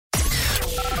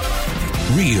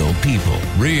Real people,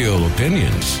 real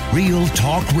opinions, real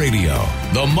talk radio.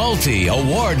 The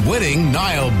multi-award-winning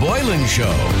Niall Boylan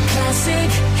Show.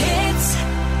 Classic hits.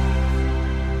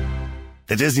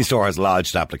 The Disney Store has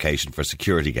lodged an application for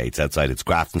security gates outside its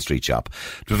Grafton Street shop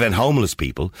to prevent homeless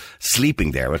people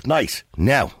sleeping there at night.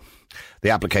 Now, the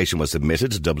application was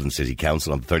submitted to Dublin City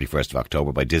Council on the 31st of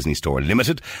October by Disney Store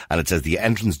Limited, and it says the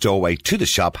entrance doorway to the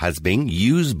shop has been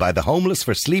used by the homeless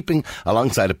for sleeping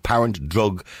alongside apparent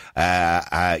drug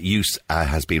use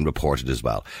has been reported as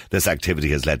well. This activity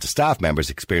has led to staff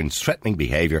members experiencing threatening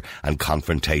behaviour and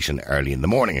confrontation early in the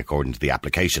morning, according to the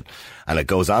application. And it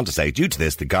goes on to say, due to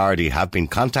this, the Gardaí have been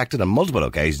contacted on multiple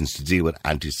occasions to deal with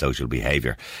antisocial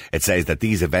behaviour. It says that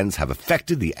these events have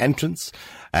affected the entrance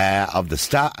of the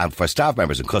staff, and for staff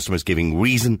members and customers giving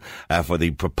reason for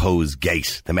the proposed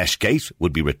gate. The mesh gate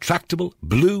would be retractable,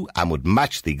 blue, and would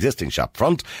match the existing shop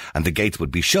front, and the gates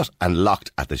would be shut and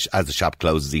locked as the shop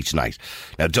closes each night.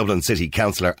 Now, Dublin City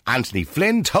Councillor Anthony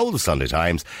Flynn told the Sunday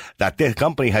Times that the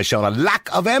company has shown a lack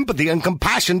of empathy and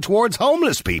compassion towards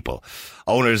homeless people.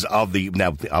 Owners of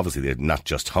now obviously they're not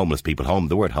just homeless people.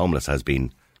 The word homeless has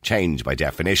been change by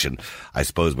definition. I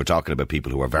suppose we're talking about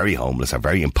people who are very homeless, are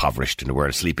very impoverished, and who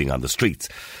are sleeping on the streets.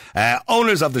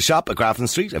 Owners of the shop at Grafton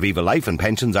Street, Aviva Life and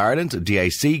Pensions Ireland,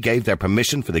 DAC, gave their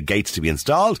permission for the gates to be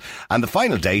installed, and the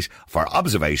final date for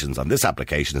observations on this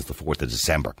application is the 4th of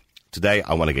December. Today,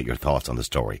 I want to get your thoughts on the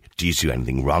story. Do you see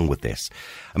anything wrong with this?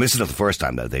 And this is not the first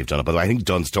time that they've done it, but I think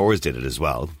Dunnes Stores did it as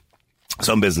well.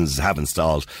 Some businesses have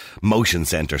installed motion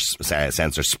sensor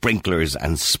sprinklers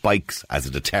and spikes as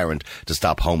a deterrent to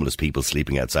stop homeless people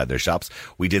sleeping outside their shops.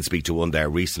 We did speak to one there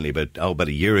recently, about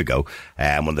a year ago,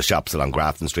 one of the shops along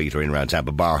Grafton Street or in around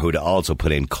Tampa Bar, who'd also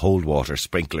put in cold water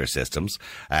sprinkler systems,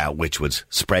 which would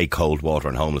spray cold water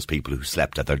on homeless people who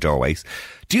slept at their doorways.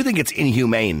 Do you think it's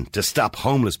inhumane to stop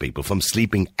homeless people from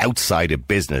sleeping outside a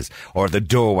business or the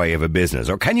doorway of a business?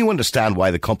 Or can you understand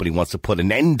why the company wants to put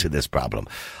an end to this problem?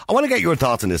 I want to get your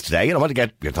thoughts on this today, and I want to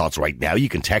get your thoughts right now. You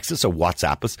can text us or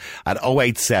WhatsApp us at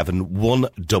 087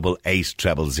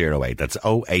 188 0008. That's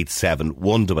 087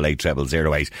 188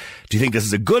 0008. Do you think this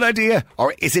is a good idea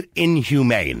or is it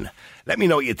inhumane? Let me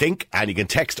know what you think, and you can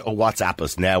text or WhatsApp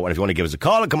us now. And if you want to give us a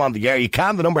call and come on the air, you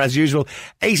can. The number, as usual,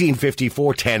 1850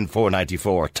 410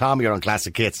 494. Tom, you're on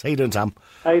Classic Hits. How you doing, Tom?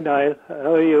 Hi, Niall.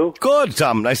 How are you? Good,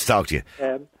 Tom. Nice to talk to you.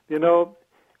 You know,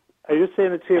 I was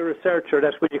saying it to your researcher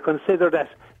that when you consider that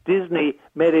Disney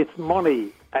made its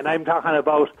money, and I'm talking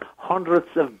about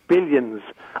hundreds of billions,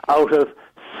 out of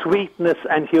sweetness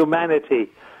and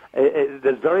humanity,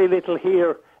 there's very little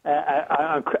here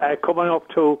coming up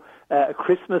to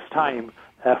Christmas time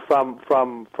from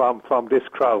this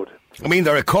crowd. I mean,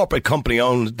 they're a corporate company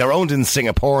they're owned in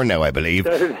Singapore now, I believe.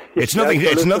 It's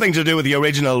nothing to do with the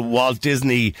original Walt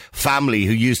Disney family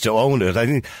who used to own it. I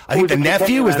think the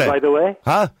nephew was that. By the way,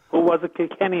 huh? Who was a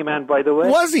Kilkenny man, by the way?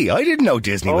 Was he? I didn't know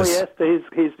Disney was. Oh yes,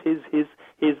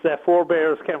 his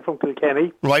forebears came from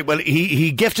Kilkenny. Right, well,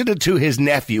 he gifted it to his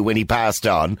nephew when he passed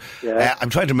on. Yeah. I'm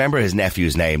trying to remember his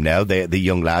nephew's name now, the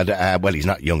young lad. Well, he's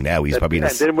not young now, he's probably in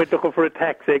his... And then went looking for a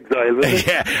tax exile, wasn't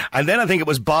Yeah, and then I think it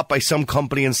was bought by some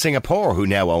company in Singapore who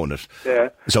now own it. Yeah.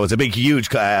 So it's a big, huge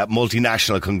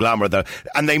multinational conglomerate there.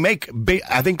 And they make,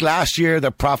 I think last year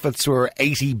their profits were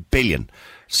 80 billion.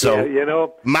 So, yeah, you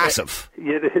know, massive.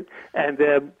 And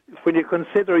when you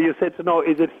consider, you said to know,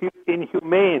 is it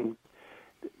inhumane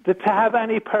to have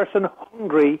any person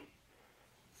hungry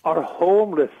or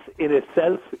homeless in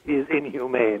itself is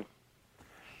inhumane,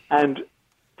 and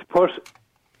to put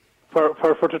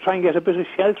to try and get a bit of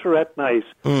shelter at night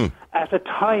at a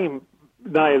time,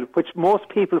 Niall, which most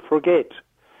people forget,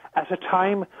 at a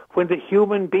time when the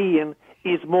human being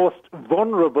is most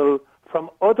vulnerable from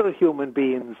other human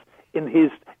beings in his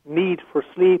need for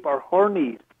sleep or her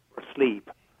need for sleep.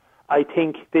 I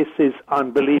think this is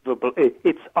unbelievable.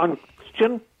 It's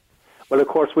unchristian. Well, of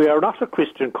course, we are not a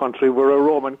Christian country. We're a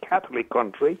Roman Catholic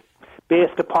country,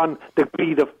 based upon the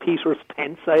greed of Peter's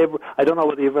pence. I don't know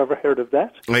whether you've ever heard of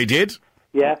that. I did.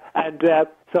 Yeah, and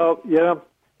so, you know,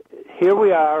 here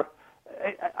we are.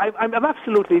 I'm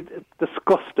absolutely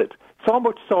disgusted, so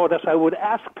much so that I would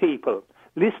ask people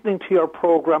listening to your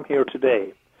programme here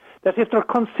today that if they're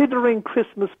considering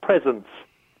Christmas presents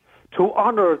to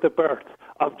honour the birth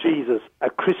of Jesus, a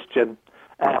Christian,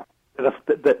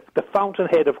 the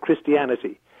fountainhead of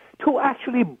Christianity, to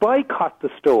actually boycott the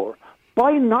store,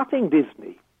 buy nothing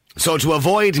Disney. So to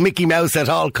avoid Mickey Mouse at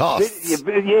all costs?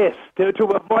 Yes,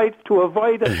 to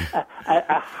avoid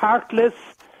a heartless,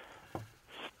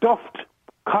 stuffed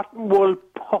cotton wool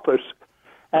puppet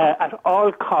at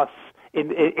all costs Let's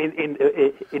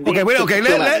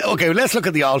look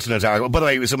at the alternate argument. By the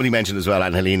way, somebody mentioned as well,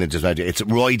 and Helena just mentioned, it's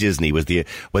Roy Disney was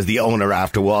the owner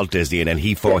after Walt Disney, and then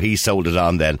he sold it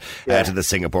on then to the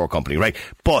Singapore company, right?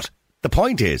 But the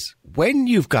point is, when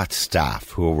you've got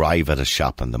staff who arrive at a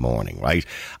shop in the morning, right?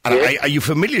 And are you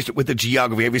familiar with the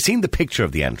geography? Have you seen the picture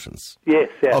of the entrance? Yes.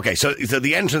 Okay, so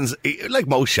the entrance, like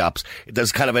most shops,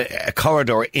 there's kind of a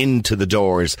corridor into the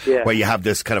doors where you have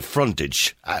this kind of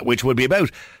frontage, which would be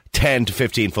about 10 to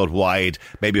 15 foot wide,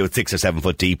 maybe about 6 or 7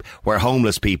 foot deep, where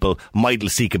homeless people might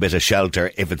seek a bit of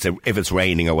shelter if it's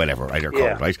raining or whatever, right, or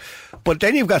cold, right? But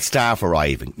then you've got staff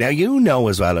arriving. Now, you know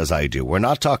as well as I do, we're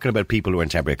not talking about people who are in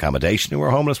temporary accommodation who are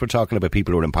homeless. We're talking about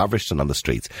people who are impoverished and on the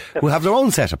streets, who have their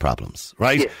own set of problems,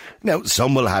 right? Yes. Now,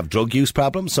 some will have drug use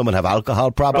problems, some will have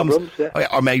alcohol problems,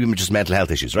 or maybe just mental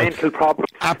health issues, right? Mental problems.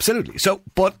 Absolutely. So,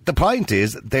 but the point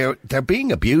is, they're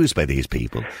being abused by these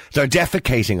people. They're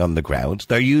defecating on the ground.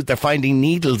 They're finding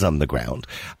needles on the ground.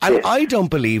 And I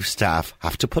don't believe staff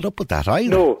have to put up with that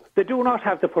either. No, they do not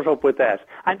have to put up with that.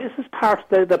 And this is part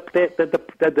of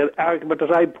the argument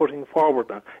that I'm putting forward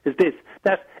now, is this,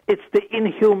 that it's the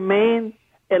inhumane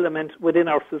element within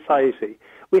our society.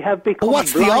 We have become but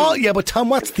Tom,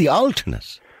 what's the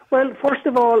alternate? Well, first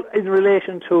of all, in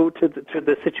relation to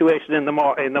the situation in the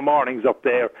mornings up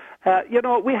there,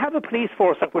 we have a police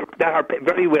force that are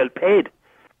very well paid.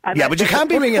 And but you can't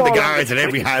be ringing the guards at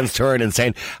every hand's turn and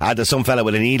saying, there's some fella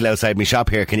with a needle outside my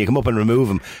shop here, can you come up and remove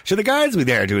him? Should the guards be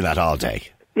there doing that all day?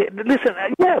 Yeah, listen,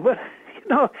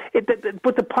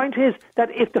 but the point is that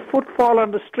if the footfall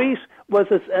on the street was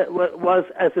as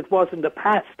it was in the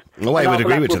past, I would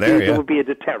agree with you there. It would be a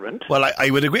deterrent. Well,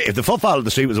 I would agree. If the footfall on the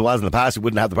street was as it was in the past, we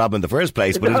wouldn't have the problem in the first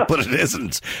place. But it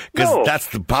isn't, because that's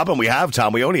the problem we have,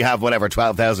 Tom. We only have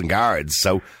 12,000 guards,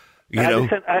 so.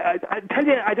 Listen, I tell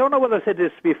you, I don't know whether I said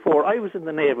this before. I was in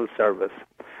the naval service,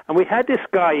 and we had this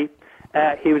guy.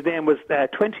 His name was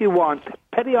 21,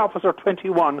 Petty Officer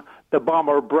 21, the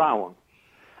Bomber Brown.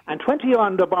 And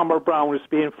 21, the Bomber Brown was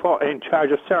being in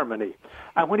charge of ceremony.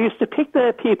 And when he used to pick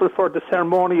the people for the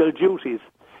ceremonial duties,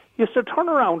 he used to turn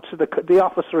around to the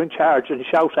officer in charge and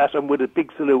shout at him with a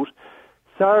big salute,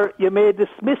 "Sir, you may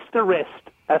dismiss the rest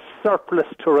as surplus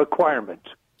to requirement."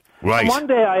 Right. And one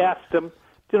day I asked him,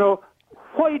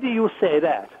 why do you say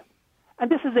that?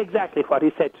 And this is exactly what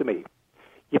he said to me.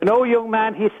 Young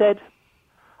man, he said,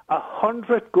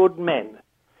 100 good men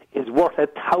is worth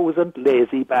 1,000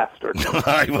 lazy bastards.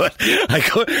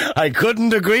 I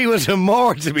couldn't agree with him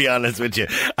more, to be honest with you.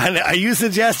 And are you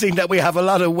suggesting that we have a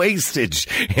lot of wastage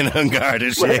in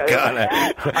Ungarda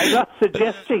Síochána? I'm not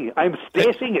suggesting, I'm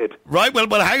stating it. Right, well,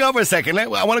 hang on for a second.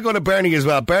 I want to go to Bernie as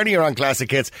well. Bernie, you're on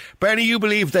Classic Hits. Bernie, you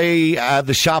believe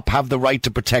the shop have the right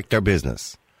to protect their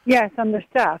business? Yes, and their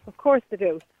staff, of course they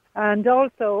do. And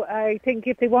also, I think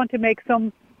if they want to make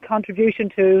some contribution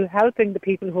to helping the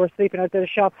people who are sleeping out there in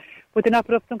the shop, would they not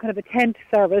put up some kind of a tent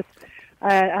service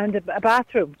and a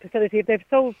bathroom facility? If they've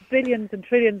sold billions and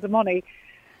trillions of money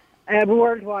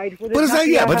worldwide. But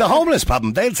the homeless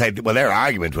problem, they'll say, their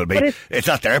argument will be, it's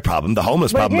not their problem. The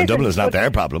homeless problem in Dublin is not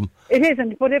their problem. It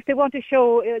isn't, but if they want to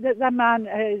show, that man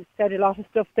has said a lot of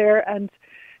stuff there, and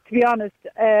to be honest,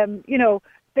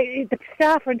 the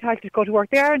staff are entitled to go to work.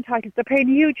 They are entitled. They're paying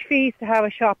huge fees to have a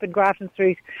shop in Grafton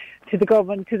Street to the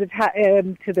government, to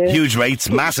the huge rates,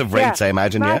 massive rates, I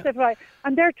imagine. Massive, right?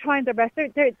 And they're trying their best.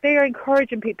 They're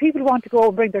encouraging people. People want to go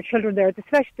and bring their children there,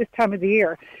 especially this time of the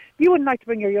year. You wouldn't like to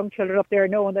bring your young children up there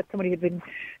knowing that somebody had been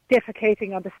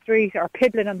defecating on the street or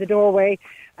piddling on the doorway,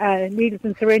 needles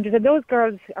and syringes. And those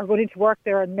girls are going into work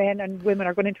there, and men and women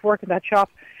are going into work in that shop.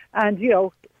 And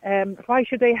why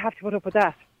should they have to put up with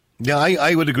that? Yeah,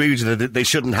 I would agree with you that they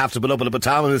shouldn't have to put up with it. But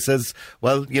Tom says,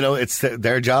 it's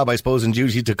their job, I suppose, in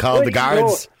duty to call the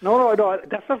guards. No.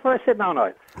 That's not what I said now.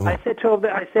 Oh. I said to them,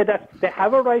 that they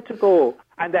have a right to go,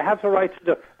 and they have the right to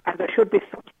do, and there should be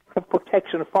some sort of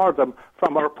protection for them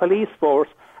from our police force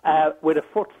with a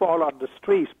footfall on the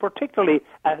street, particularly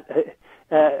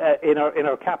in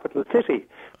our capital city.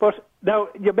 But now,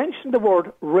 you mentioned the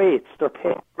word rates. They're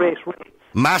paying great rates.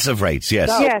 Massive rates, yes.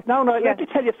 Now, let me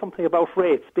tell you something about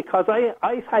rates, because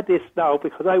I've had this now,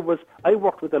 because I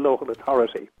worked with the local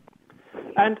authority.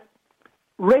 And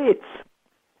rates,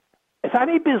 if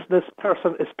any business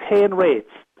person is paying rates,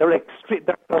 they're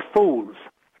fools.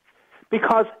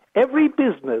 Because every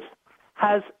business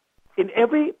has, in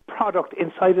every product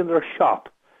inside in their shop,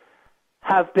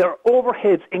 have their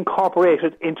overheads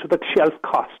incorporated into the shelf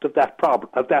cost of that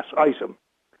item.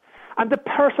 And the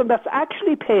person that's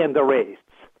actually paying the rates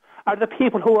are the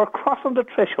people who are crossing the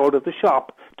threshold of the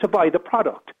shop to buy the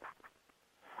product.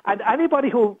 And anybody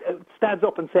who stands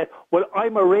up and says, well,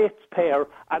 I'm a ratepayer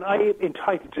and I'm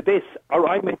entitled to this or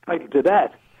I'm entitled to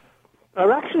that,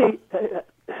 are actually...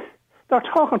 they're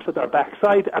talking to their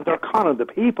backside and they're conning the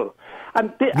people.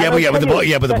 But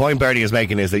the point Bernie is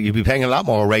making is that you'd be paying a lot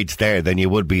more rates there than you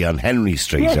would be on Henry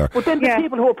Street. Yes, but then the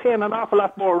people who are paying an awful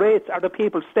lot more rates are the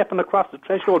people stepping across the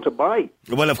threshold to buy.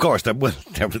 Well, of course,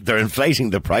 they're inflating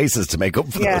the prices to make up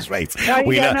for those rates. And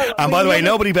by the way,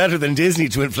 nobody better than Disney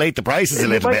to inflate the prices a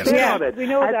little bit. Yeah, we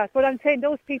know that. But I'm saying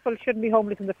those people shouldn't be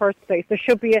homeless in the first place. There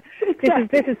should be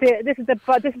this is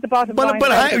the bottom line.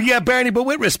 But Bernie, but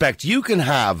with respect, you can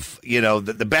have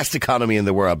the best economy in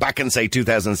the world. Back in, say,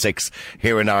 2006,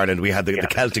 here in Ireland, we had the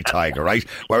Celtic Tiger, right?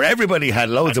 Where everybody had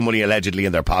loads of money allegedly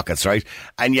in their pockets, right?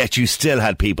 And yet you still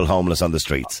had people homeless on the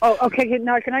streets. Oh, okay.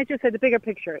 Now, can I just say the bigger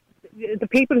picture? The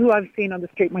people who I've seen on the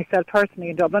street myself personally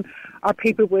in Dublin are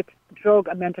people with drug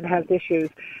and mental health issues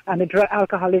and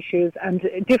alcohol issues and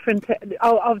different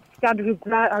of standard who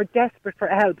are desperate for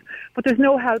help, but there's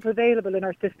no help available in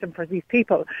our system for these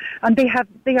people, and they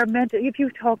are mental. If you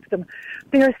talk to them,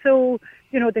 they are so.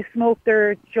 They smoke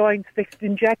their joints, they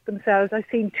inject themselves. I've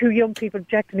seen 2 young people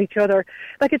injecting each other.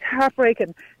 Like, it's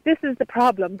heartbreaking. This is the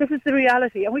problem. This is the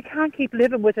reality. And we can't keep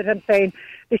living with it and saying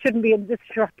they shouldn't be in this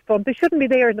short fund. They shouldn't be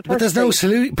there in the first place. But there's no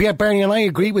solution. Yeah, Bernie, and I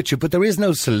agree with you, but there is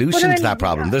no solution to that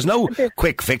problem. There's no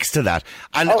quick fix to that.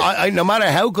 And no matter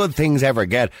how good things ever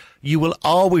get, you will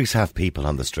always have people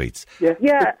on the streets.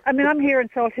 Yeah. I mean, I'm here in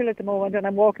Salt Hill at the moment and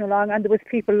I'm walking along and there was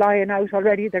people lying out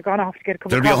already. They're gone off to get a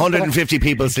cup of coffee. There'll be 150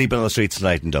 people sleeping on the streets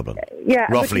tonight in Dublin. Yeah.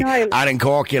 Roughly. And in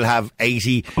Cork you'll have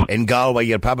 80. In Galway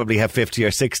you'll probably have 50 or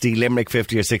 60. Limerick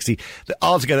 50 or 60.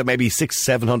 Altogether maybe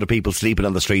 600-700 people sleeping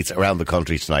on the streets around the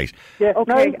country tonight. Yeah,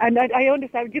 okay. And I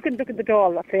understand. You can look at the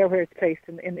Dáil affair where it's placed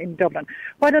in Dublin.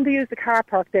 Why don't they use the car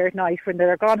park there at night when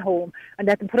they're gone home and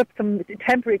let them put up some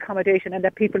temporary accommodation and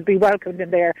let people be welcomed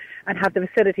in there and have the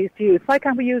facilities to use? Why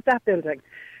can't we use that building?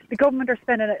 The government are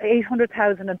spending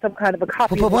 800,000 on some kind of a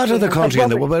copy. But what other country,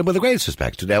 with the greatest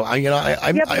respect, now, I'm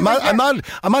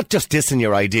not just dissing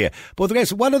your idea, but with the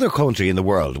greatest, what other country in the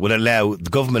world would allow the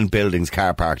government buildings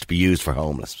car park to be used for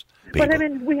homeless people? But I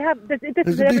mean, we have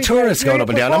the tourists going up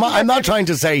and down. I'm not trying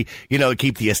to say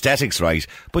keep the aesthetics right,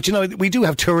 but we do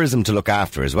have tourism to look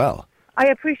after as well. I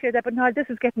appreciate that, but now this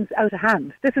is getting out of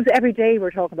hand. This is every day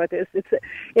we're talking about this.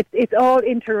 It's all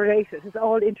interrelated. It's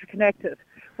all interconnected.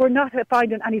 We're not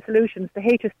finding any solutions. The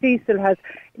HSC still has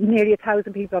nearly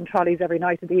 1,000 people on trolleys every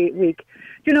night of the week.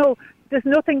 There's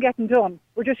nothing getting done.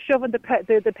 We're just shoving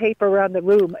the paper around the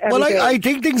room every day. I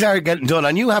think things are getting done,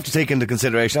 and you have to take into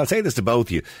consideration, I'll say this to both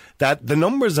of you, that the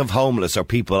numbers of homeless or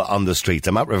people on the streets,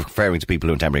 I'm not referring to people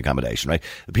who are in temporary accommodation, right?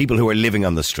 The people who are living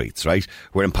on the streets, right?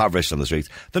 Who are impoverished on the streets.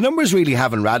 The numbers really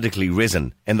haven't radically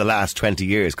risen in the last 20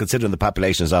 years, considering the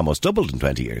population has almost doubled in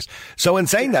 20 years. So in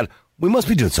saying that, we must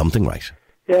be doing something right.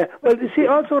 Yeah, well, you see,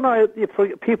 also now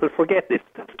people forget this.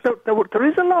 There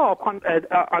is a law on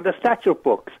the statute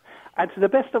books, and to the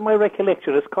best of my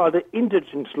recollection, it's called the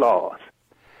indigent laws.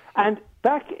 And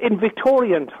back in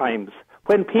Victorian times,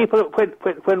 when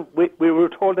we were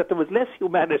told that there was less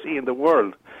humanity in the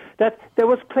world, that there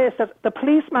was place that the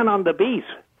policeman on the beat,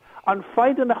 on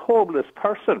finding a homeless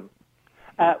person,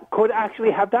 could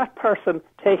actually have that person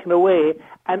taken away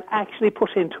and actually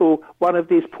put into one of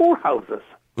these poorhouses.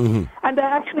 Mm-hmm. And they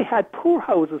actually had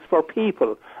poorhouses for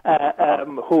people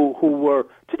who were...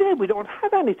 Today we don't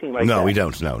have anything like that. No, we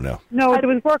don't. No, there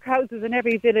was workhouses in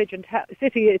every village and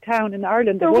city, town in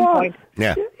Ireland at one point.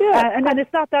 Yeah. And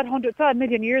it's not that it's not a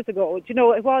million years ago.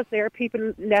 It was there.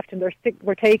 People left and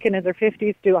were taken in their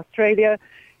 50s to Australia,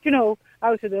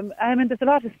 out of them. I mean, there's a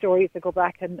lot of stories that go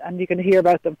back and you can hear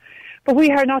about them. But we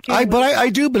are not... I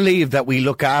do believe that we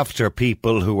look after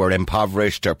people who are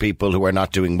impoverished or people who are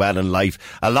not doing well in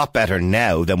life a lot better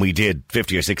now than we did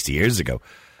 50 or 60 years ago.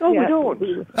 No, we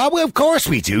don't. Well, of course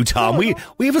we do, Tom. We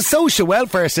have a social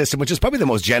welfare system which is probably the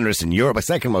most generous in Europe,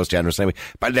 second most generous anyway,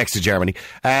 next to Germany.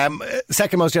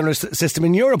 Second most generous system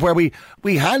in Europe, where we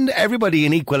hand everybody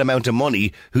an equal amount of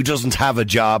money who doesn't have a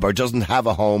job or doesn't have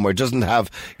a home or doesn't have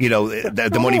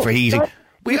the money for heating.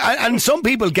 And some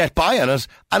people get by on it,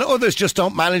 and others just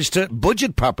don't manage to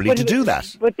budget properly to do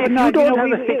that. But if you don't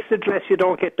have a fixed address, you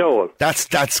don't get dole. That's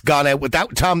gone out.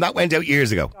 Without Tom, that went out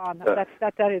years ago.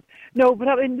 That is. No, but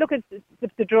I mean, look at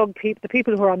the drug people, the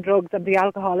people who are on drugs and the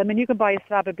alcohol. I mean, you can buy a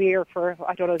slab of beer for,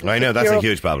 I don't know. I know, that's a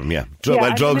huge problem, yeah.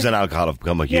 Drugs and alcohol have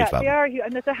become a huge problem. Yeah, they are.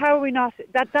 And so how are we not...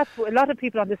 That's a lot of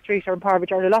people on the street are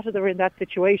impoverished, or a lot of them are in that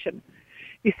situation.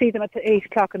 You see them at 8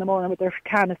 o'clock in the morning with their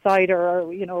can of cider or,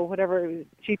 whatever is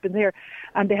cheap in there,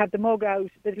 and they have the mug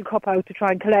out, the little cup out to try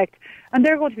and collect, and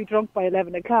they're going to be drunk by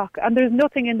 11 o'clock, and there's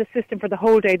nothing in the system for the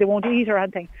whole day. They won't eat or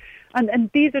anything. And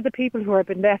these are the people who have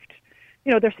been left.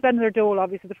 They're spending their dole,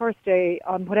 obviously, the first day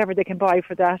on whatever they can buy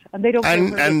for that, and they don't.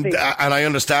 And I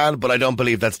understand, but I don't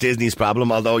believe that's Disney's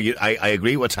problem. Although I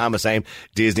agree with Tom is saying,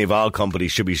 Disney of all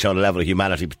companies should be shown a level of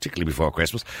humanity, particularly before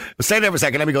Christmas. But stay there for a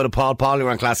second. Let me go to Paul. Paul, you're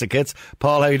on Classic Hits.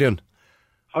 Paul, how you doing?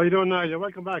 How you doing now? You're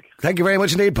welcome back. Thank you very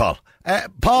much indeed, Paul.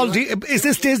 Paul, is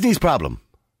this Disney's problem?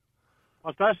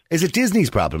 What's that? Is it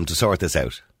Disney's problem to sort this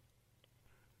out?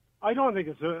 I don't think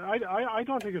it's I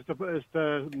don't think it's the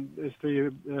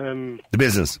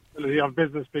business of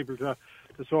business people to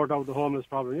sort out the homeless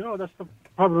problem. That's the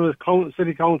problem with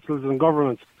city councils and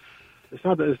governments. It's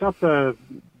not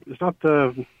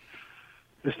down.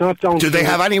 Do they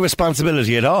have any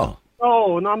responsibility at all?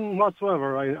 No, none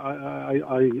whatsoever.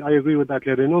 I agree with that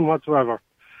lady. None whatsoever.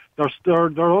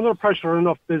 They're under pressure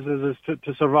enough businesses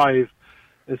to survive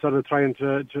instead of trying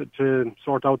to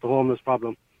sort out the homeless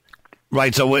problem.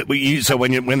 Right, so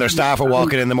when their staff are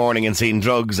walking in the morning and seeing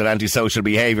drugs and antisocial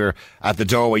behaviour at the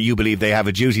doorway, you believe they have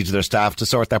a duty to their staff to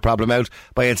sort that problem out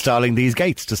by installing these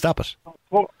gates to stop it?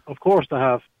 Of course they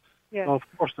have. Yeah. Of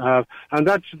course they have. And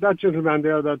that gentleman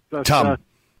there that Tom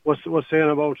was saying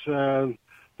about the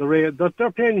rate, that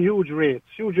they're paying huge rates,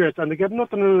 and they get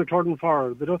nothing in return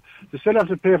for it. They still have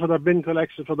to pay for their bin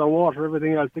collection, for their water,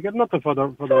 everything else. They get nothing for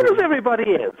their. So does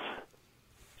everybody else.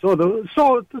 So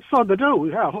they do,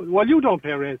 yeah. Well, you don't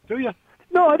pay rates, do you?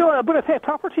 No, I don't, but I pay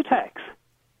property tax.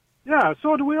 Yeah,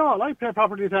 so do we all. I pay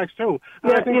property tax too.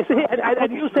 And you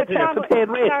said pay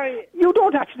rates. You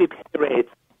don't actually pay rates.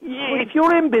 If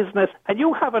you're in business and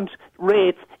you haven't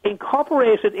rates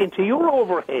incorporated into your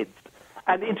overheads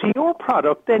and into your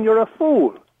product, then you're a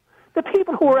fool. The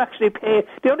people who are actually paying,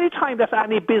 the only time that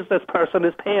any business person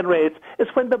is paying rates is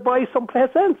when they buy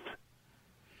someplace else.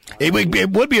 It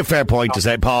would be a fair point to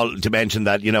say, Paul, to mention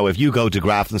that, if you go to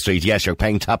Grafton Street, yes, you're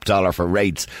paying top dollar for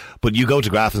rates, but you go to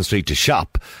Grafton Street to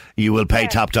shop, you will pay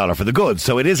top dollar for the goods.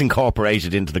 So it is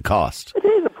incorporated into the cost. It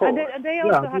is, of course. And they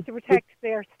also have to protect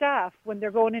their staff when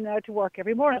they're going in and out to work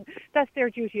every morning. That's their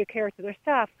duty of care to their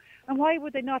staff. And why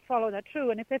would they not follow that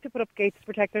through? And if they have to put up gates to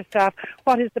protect their staff,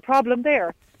 what is the problem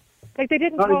there? Like, they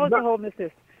didn't cause the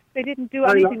homelessness. They didn't do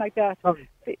anything like that.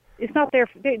 It's not their.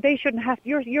 They shouldn't have.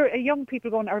 You're young people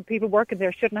going, or people working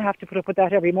there shouldn't have to put up with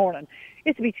that every morning.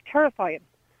 It's to be terrifying.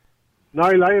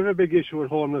 Niall, I have a big issue with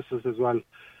homelessness as well.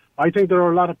 I think there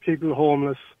are a lot of people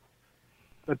homeless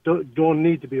that don't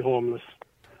need to be homeless.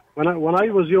 When I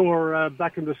was younger,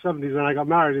 back in the 70s, and I got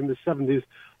married in the 70s,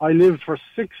 I lived for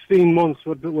 16 months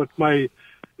with my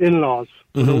in-laws,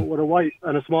 with a wife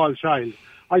and a small child.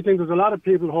 I think there's a lot of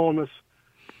people homeless,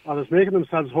 or that's making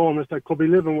themselves homeless, that could be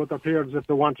living with their parents if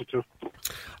they wanted to.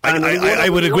 I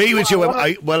would agree with you.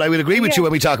 I would agree with you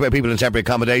when we talk about people in temporary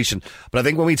accommodation. But I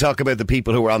think when we talk about the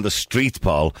people who are on the streets,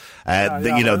 Paul,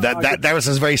 there is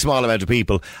a very small amount of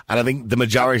people, and I think the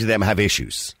majority of them have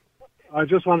issues. I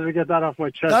just wanted to get that off my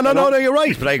chest. No, you're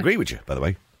right. But I agree with you, by the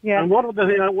way. Yeah. And one other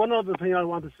thing I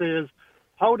want to say is,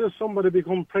 how does somebody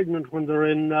become pregnant when they're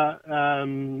in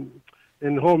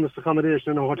homeless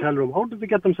accommodation in a hotel room? How did they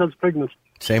get themselves pregnant?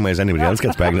 Same way as anybody else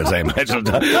gets pregnant. Same. I don't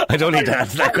need to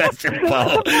answer that question,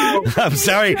 Paul. I'm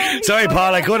sorry,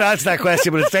 Paul. I could answer that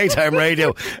question, but it's daytime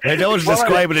radio, and I don't want to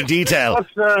describe it in detail.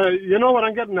 You know what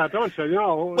I'm getting at, don't you?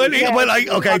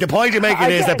 Okay. The point you're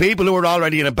making is that people who are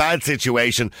already in a bad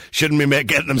situation shouldn't be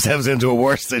getting themselves into a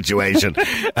worse situation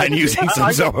and using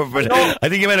some sort of. I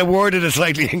think you might have worded it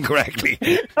slightly incorrectly.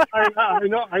 I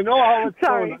know how it's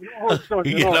done.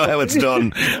 You know how it's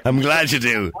done. I'm glad you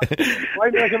do. Why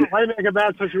make a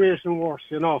bad situation worse,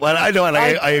 Well, I know, and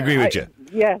I agree with you.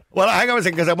 Yeah. Well, hang on a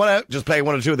second, because I want to just play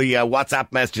one or two of the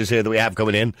WhatsApp messages here that we have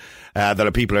coming in, that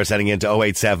are people are sending into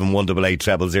 087 188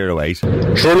 0008.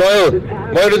 Sure, Niall.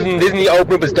 Why doesn't Disney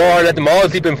open up his door and let them all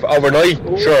sleep overnight?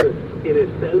 Sure,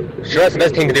 that's the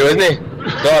best thing to do, isn't it?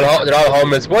 They're all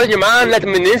homeless. Why did your man let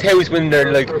them in his house when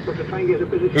they're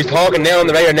who's talking now on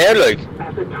the radio now,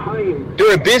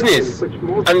 doing business,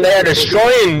 and they're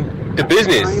destroying the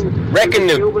business, wrecking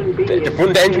the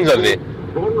front entrance of it,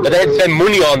 that they had to spend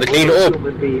money on to clean it up,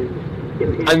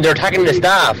 and they're attacking the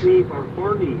staff.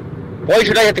 Why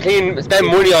should I have to spend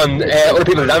money on other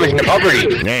people damaging the property?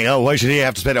 Why should they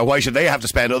have to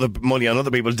spend other money on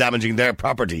other people damaging their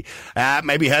property?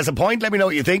 Maybe has a point. Let me know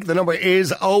what you think. The number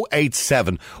is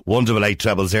 087 188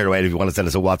 0008 if you want to send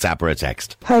us a WhatsApp or a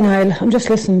text. Hi Niall, I'm just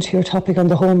listening to your topic on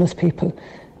the homeless people,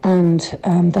 and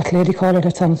that lady caller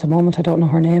that's on at the moment, I don't know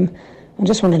her name, I'm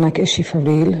just wondering, like, is she for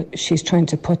real? She's trying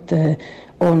to put the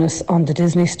onus on the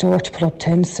Disney store to put up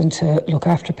tents and to look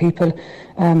after people,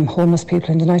 homeless people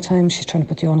in the night time. She's trying to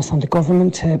put the onus on the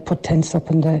government to put tents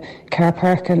up in the car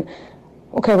park. And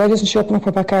okay, why doesn't she open up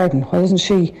her back garden? Why doesn't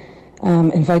she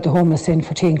invite the homeless in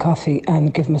for tea and coffee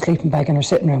and give them a sleeping bag in her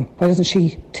sitting room? Why doesn't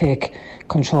she take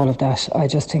control of that? I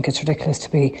just think it's ridiculous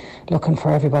to be looking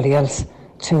for everybody else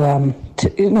to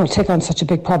take on such a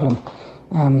big problem.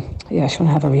 She want to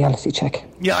have a reality check.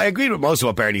 Yeah, I agree with most of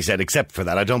what Bernie said, except for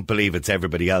that I don't believe it's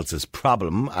everybody else's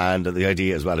problem. And the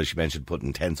idea, as well, as she mentioned,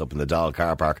 putting tents up in the Dáil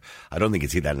car park, I don't think you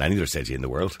see that in any other city in the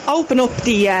world. Open up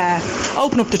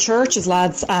the churches,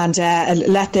 lads, and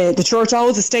let the church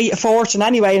owes the state a fortune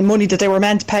anyway in money that they were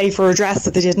meant to pay for a dress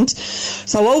that they didn't.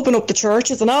 So open up the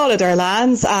churches and all of their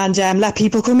lands and let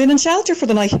people come in and shelter for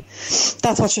the night.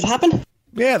 That's what should happen.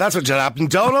 Yeah, that's what should happen.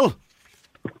 Donald?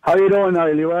 How you doing,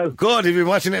 Niall? You well? Good. Have you been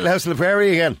watching Little House on the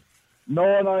Prairie again?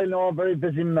 No, Niall, no. Very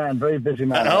busy man.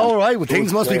 All right. Well,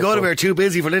 things must be good if we're too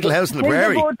busy for Little House on the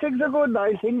Prairie. Things are good,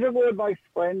 Niall. Things are good, my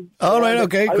friend. All right,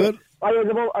 okay, good. I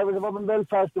was up in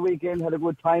Belfast the weekend, had a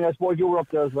good time. I suppose you were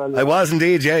up there as well. I was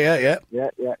indeed, yeah. Yeah,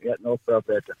 no, fair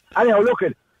play. Anyhow, look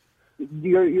at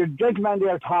your gentleman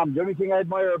there, Tom. The only thing I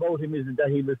admire about him is that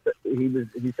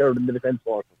he served in the Defence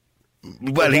Forces.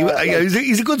 Well,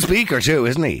 he's a good speaker too,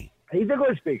 isn't he? He's a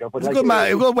good speaker. But he's a good man.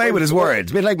 He'll go away with his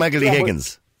words. A bit like Michael D.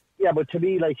 Higgins. But to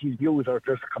me, like, his views are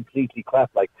just completely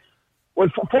crap. Like, well,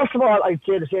 first of all, I'd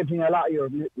say the same thing a lot of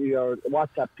your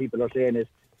WhatsApp people are saying is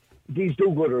these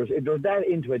do-gooders, if they're that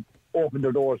into it, open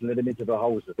their doors and let them into their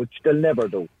houses, which they'll never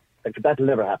do. Like, that'll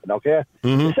never happen, okay?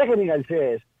 Mm-hmm. The second thing I'll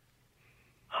say is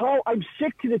how I'm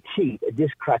sick to the teeth of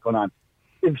this crack going on.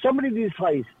 If somebody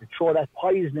decides to throw that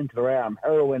poison into their arm,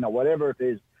 heroin or whatever it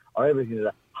is, or everything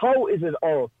like that, how is it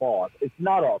our fault? It's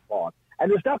not our fault,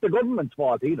 and it's not the government's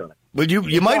fault either. Well,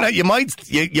 you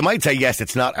might say yes,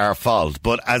 it's not our fault,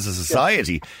 but as a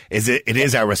society, it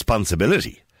is our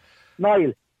responsibility.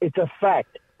 Niall, it's a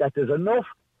fact that there's enough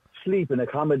sleeping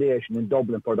accommodation in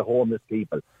Dublin for the homeless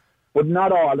people, but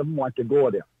not all of them want to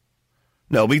go there.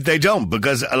 No, they don't,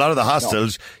 because a lot of the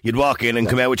hostels, you'd walk in and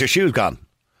come out with your shoes gone.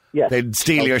 Yes. They'd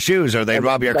steal your shoes, or they'd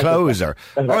rob your clothes, or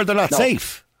they're not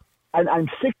safe. And I'm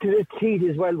sick to the teeth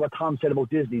as well what Tom said about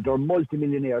Disney. They're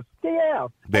multimillionaires. They are.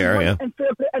 Yeah. And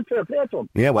fair play to them.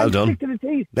 Yeah, well done. Sick to the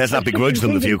teeth. Let's not begrudge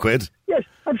them the few quid. Yes,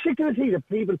 I'm sick to the teeth of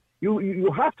people. You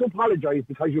have to apologise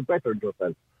because you bettered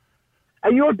yourself.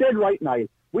 And you're dead right, Niall.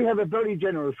 We have a very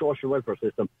generous social welfare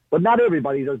system, but not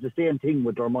everybody does the same thing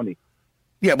with their money.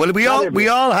 Yeah, well, we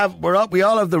all have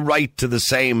the right to the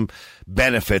same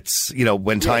benefits,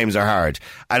 when times are hard,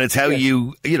 and it's how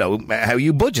how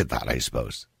you budget that, I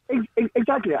suppose.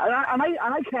 Exactly, and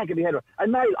I can't get my head around.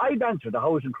 And now I've answered the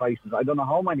housing crisis. I don't know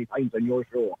how many times on your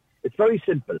show. It's very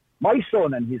simple. My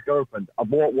son and his girlfriend are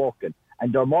both working,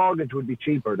 and their mortgage would be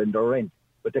cheaper than their rent,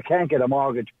 but they can't get a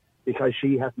mortgage because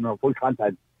she hasn't a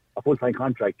full-time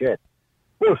contract yet.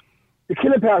 But the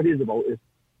killing part is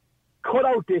cut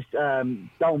out this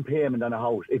down payment on a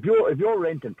house. If you're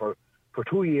renting for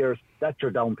 2 years, that's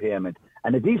your down payment.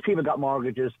 And if these people got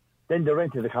mortgages, then the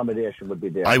rented accommodation would be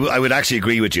there. I would actually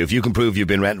agree with you. If you can prove you've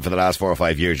been renting for the last 4 or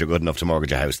 5 years, you're good enough to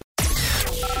mortgage a house.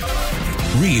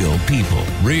 Real people,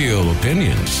 real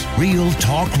opinions, real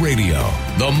talk radio.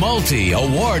 The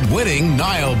multi-award-winning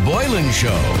Niall Boylan Show.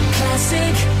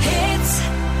 Classic hits.